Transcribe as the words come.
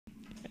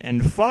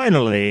And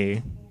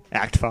finally,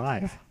 Act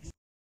 5.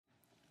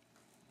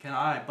 Can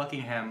I,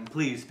 Buckingham,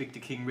 please speak to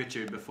King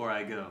Richard before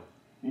I go?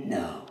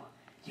 No,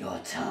 your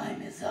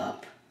time is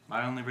up.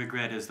 My only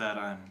regret is that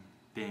I'm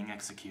being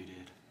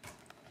executed.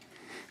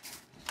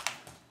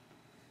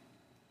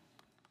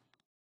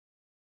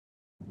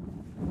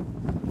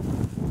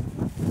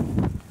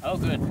 Oh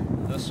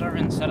good, the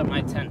servant set up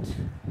my tent.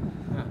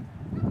 Huh.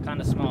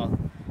 Kinda small.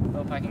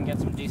 Hope I can get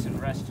some decent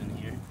rest in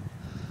here.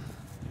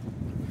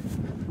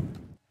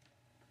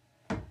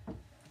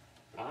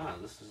 Ah,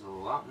 this is a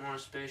lot more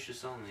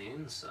spacious on the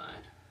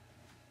inside.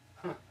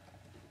 Huh.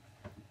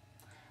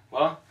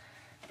 Well,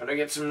 better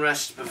get some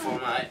rest before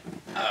my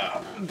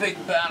big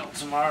battle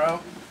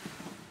tomorrow.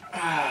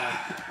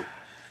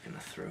 Gonna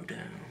throw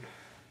down.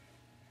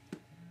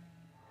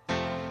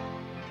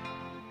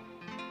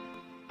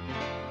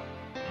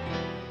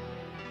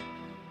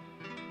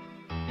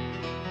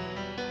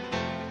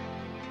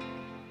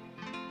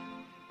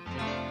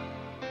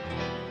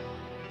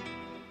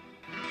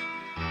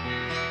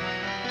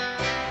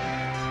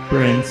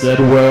 Prince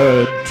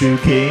Edward to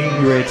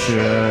King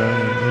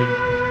Richard.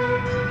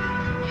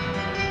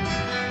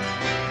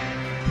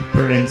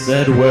 Prince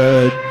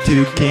Edward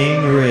to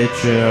King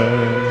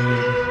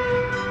Richard.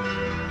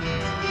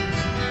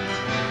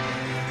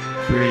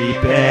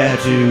 Prepare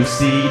to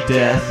see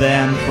death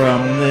and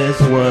from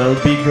this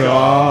world be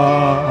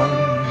gone.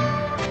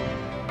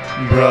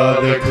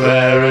 Brother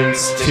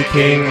Clarence to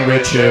King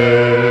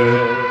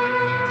Richard.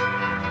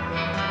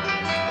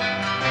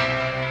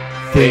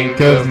 Think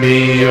of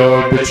me,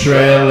 your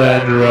betrayal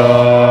and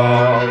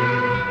wrong.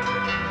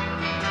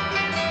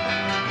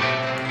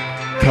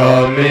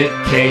 Commit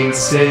Cain's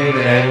sin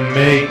and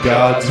may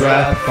God's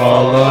wrath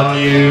fall on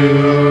you.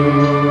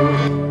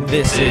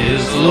 This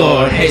is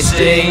Lord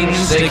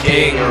Hastings to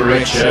King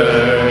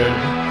Richard.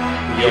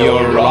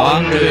 Your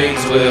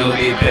wrongdoings will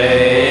be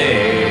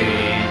paid.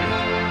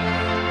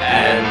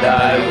 And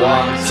I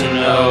want to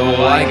know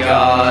why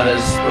God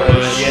has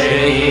put you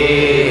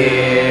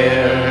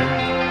here.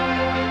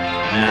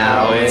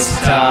 Now it's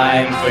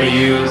time for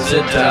you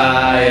to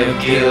die of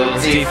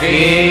guilty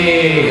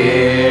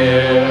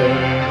fear.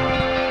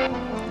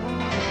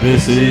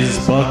 This is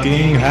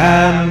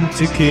Buckingham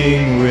to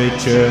King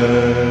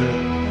Richard.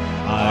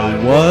 I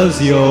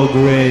was your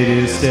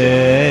greatest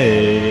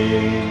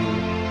aid.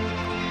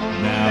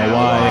 Now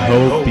I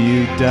hope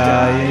you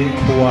die in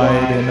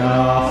quite an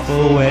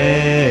awful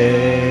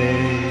way.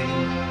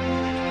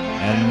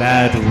 And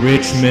that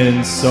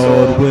Richmond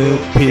sword will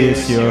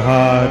pierce your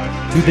heart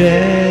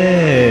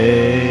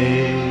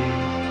today.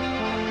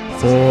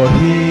 For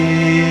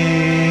here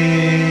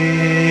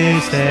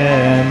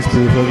stands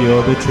proof of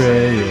your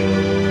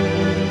betrayal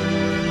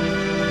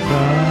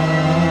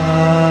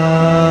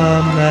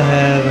from the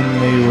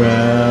heavenly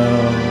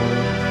realm.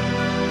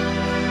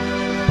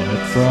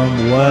 But from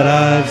what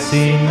I've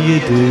seen you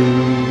do,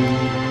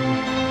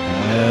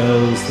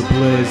 hell's the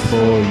place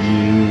for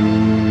you.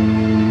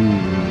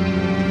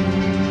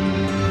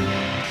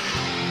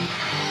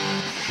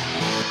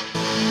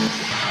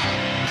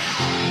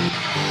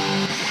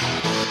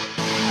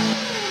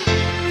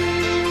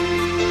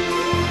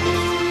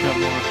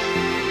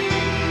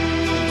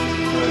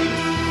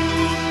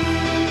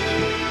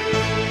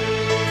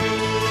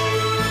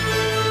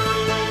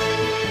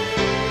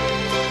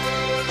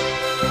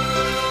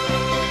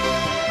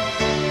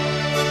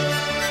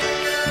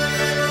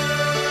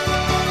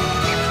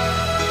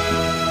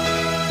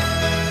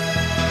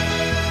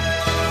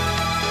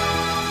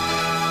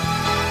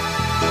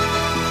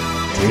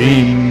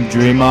 Dream,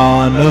 dream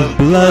on of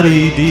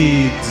bloody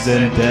deeds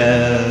and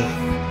death,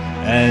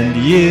 and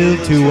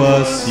yield to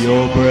us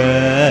your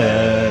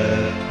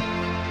breath.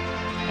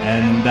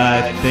 And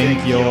I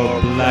think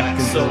your black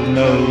soul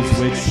knows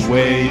which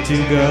way to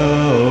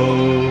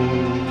go.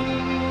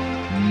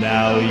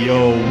 Now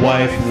your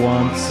wife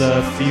wants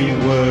a few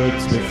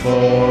words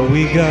before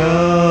we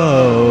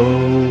go.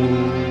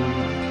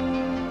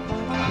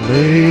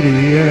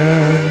 Lady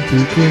Anne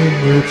to King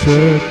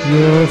Richard,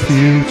 your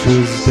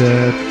future's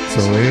dead,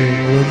 so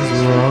England's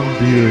wrong.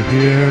 Do you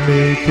hear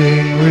me,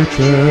 King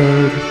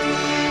Richard?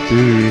 Do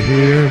you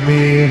hear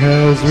me,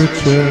 Hell's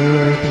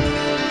Richard?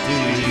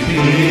 Do you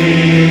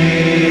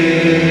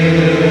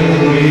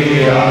feel we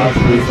are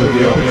proof of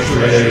your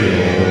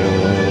betrayal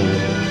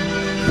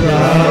from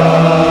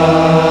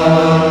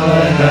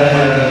the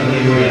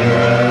heavenly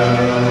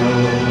realm?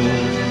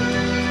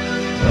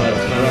 But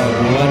from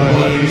what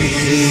we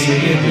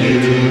see in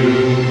you,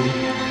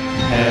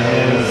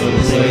 hell's the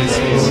place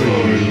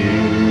for you.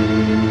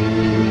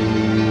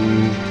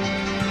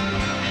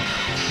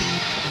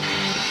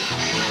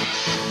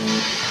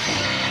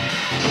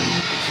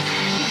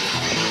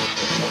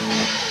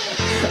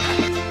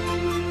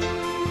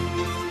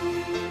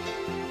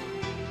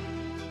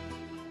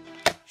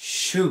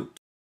 Shoot.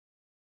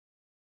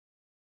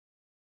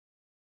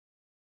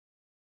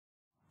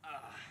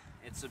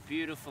 It's a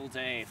beautiful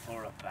day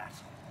for a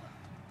battle.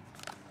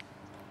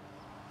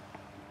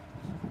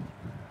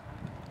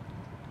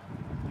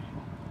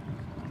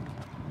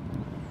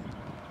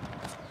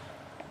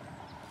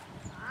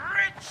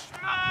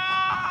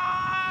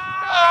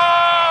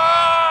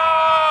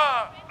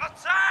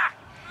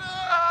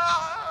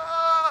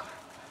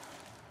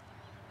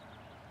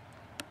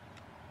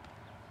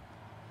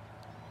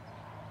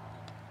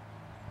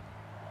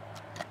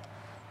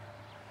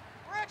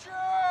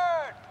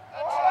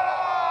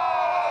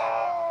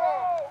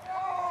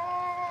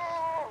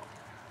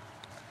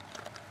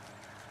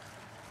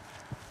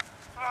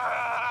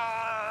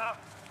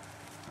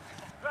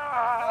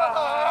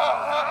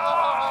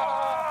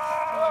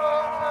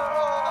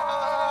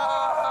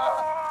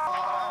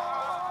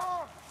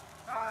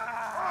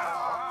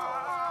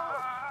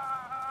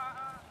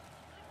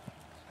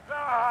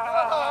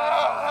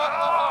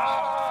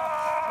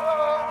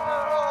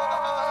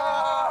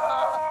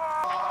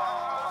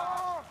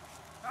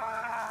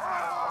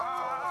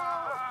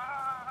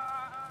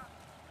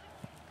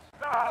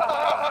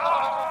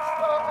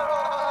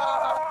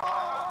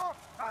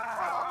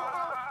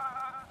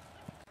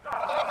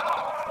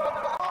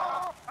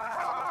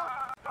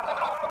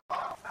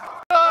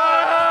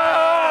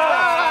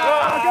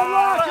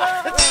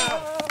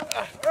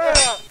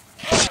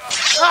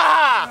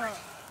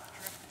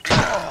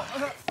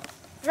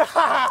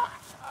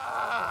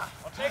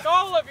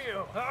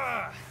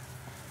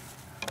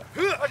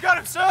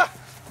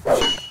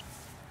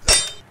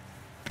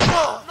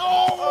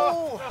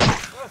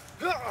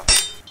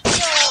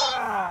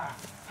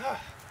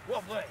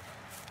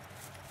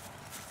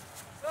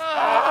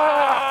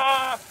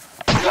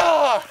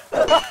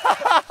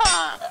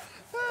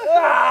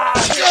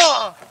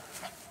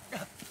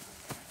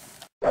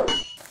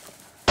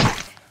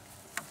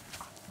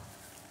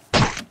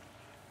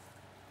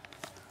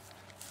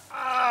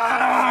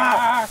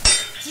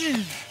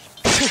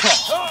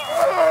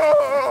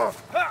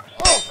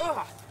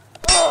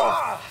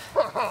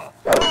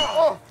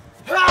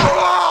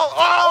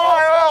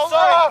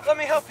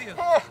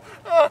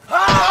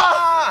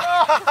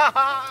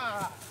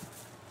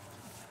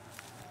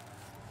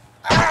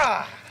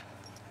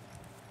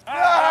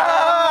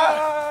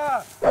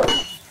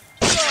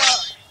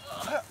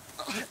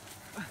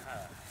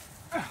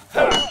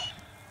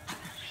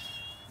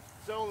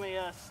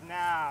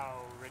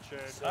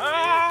 Richard.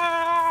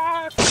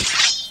 Ah!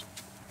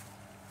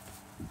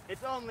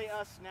 It's only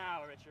us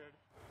now, Richard.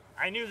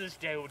 I knew this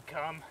day would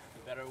come.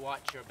 You better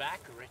watch your back,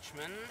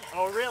 Richmond.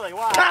 Oh, really?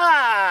 Why?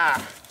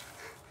 Ah!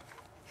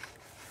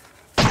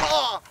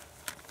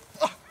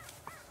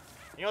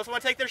 You else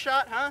want to take their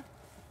shot, huh?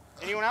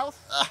 Anyone else?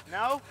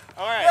 No?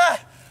 All right.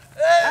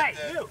 Hey,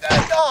 you!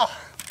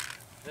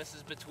 This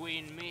is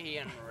between me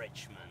and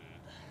Richmond.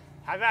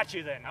 How about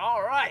you then?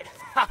 All right.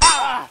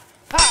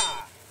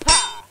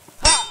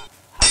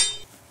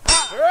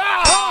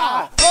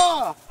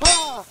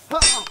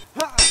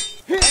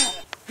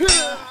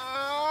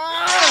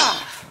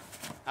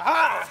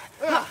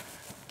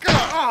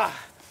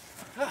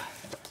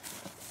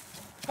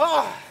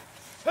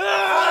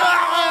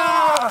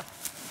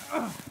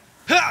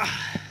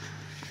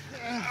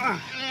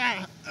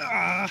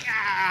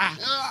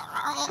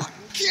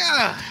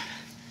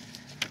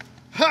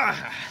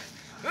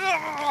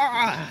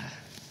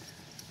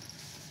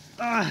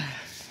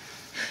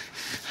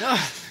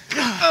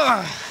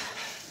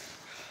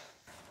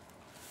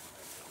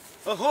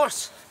 A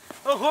horse!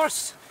 A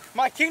horse!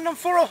 My kingdom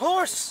for a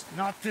horse!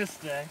 Not this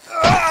day.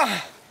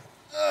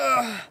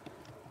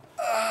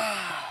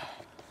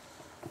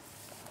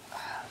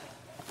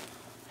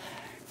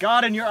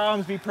 God in your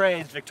arms be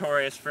praised,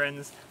 victorious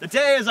friends. The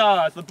day is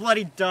ours, the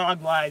bloody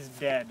dog lies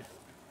dead.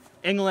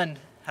 England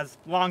has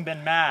long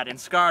been mad and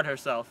scarred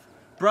herself.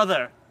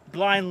 Brother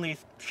blindly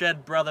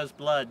shed brother's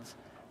bloods.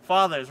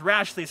 Fathers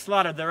rashly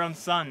slaughtered their own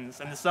sons,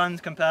 and the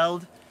sons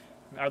compelled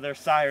are their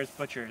sires'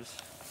 butchers.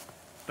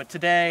 But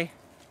today,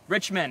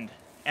 Richmond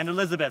and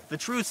Elizabeth, the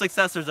true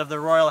successors of their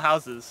royal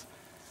houses,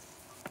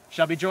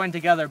 shall be joined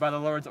together by the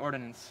Lord's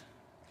ordinance.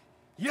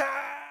 Yeah!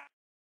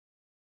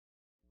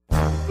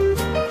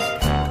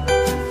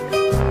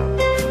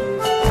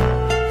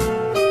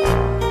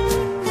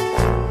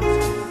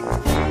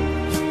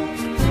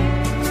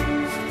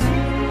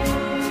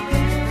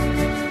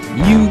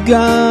 You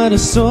got a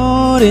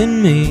sword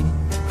in me.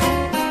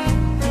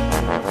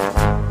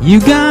 You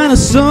got a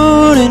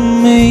sword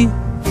in me.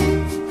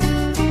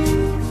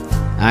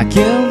 I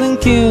killed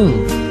and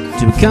killed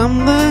to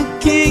become the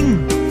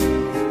king.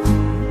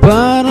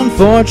 But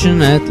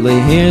unfortunately,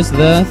 here's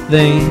the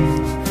thing.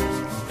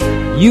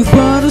 You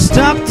put a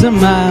stop to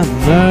my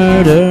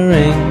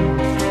murdering,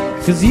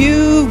 'cause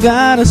you've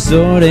got a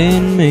sword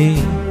in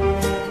me.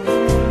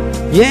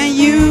 Yeah,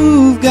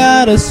 you've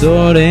got a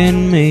sword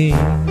in me.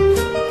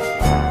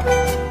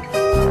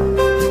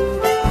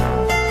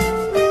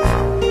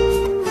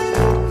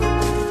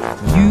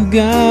 You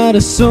got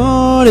a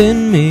sword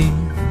in me.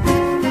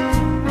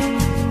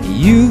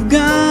 You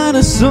got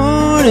a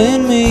sword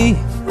in me.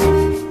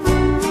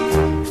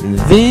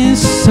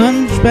 This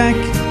hunchback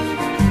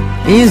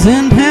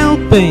isn't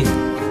helping.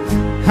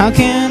 How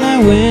can I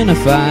win a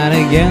fight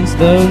against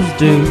those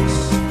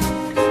dukes?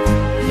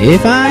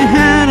 If I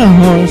had a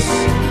horse,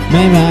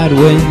 maybe I'd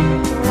win.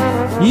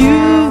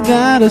 You've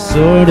got a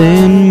sword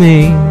in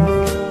me.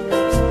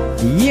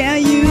 Yeah,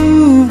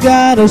 you've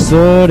got a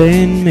sword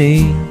in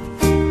me.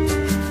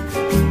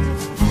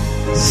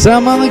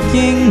 Some other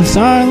kings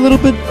are a little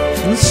bit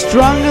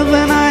stronger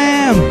than I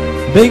am,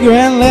 bigger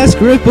and less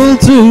crippled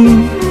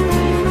too.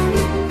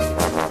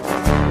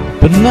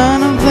 But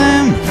none of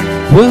them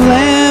will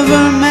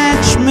ever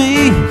match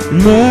me in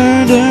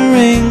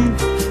murdering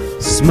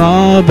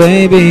small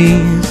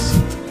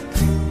babies.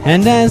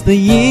 And as the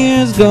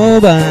years go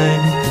by,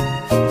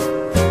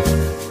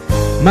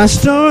 my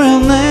story'll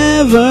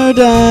never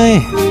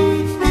die.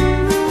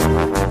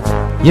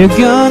 You're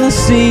gonna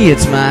see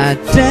it's my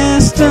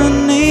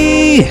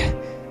destiny.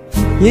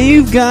 Yeah,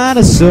 you've got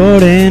a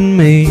sword in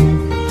me.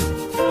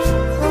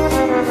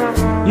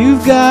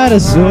 You've got a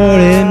sword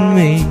in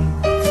me.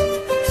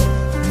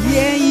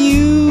 Yeah,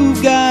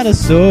 you've got a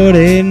sword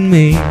in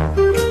me.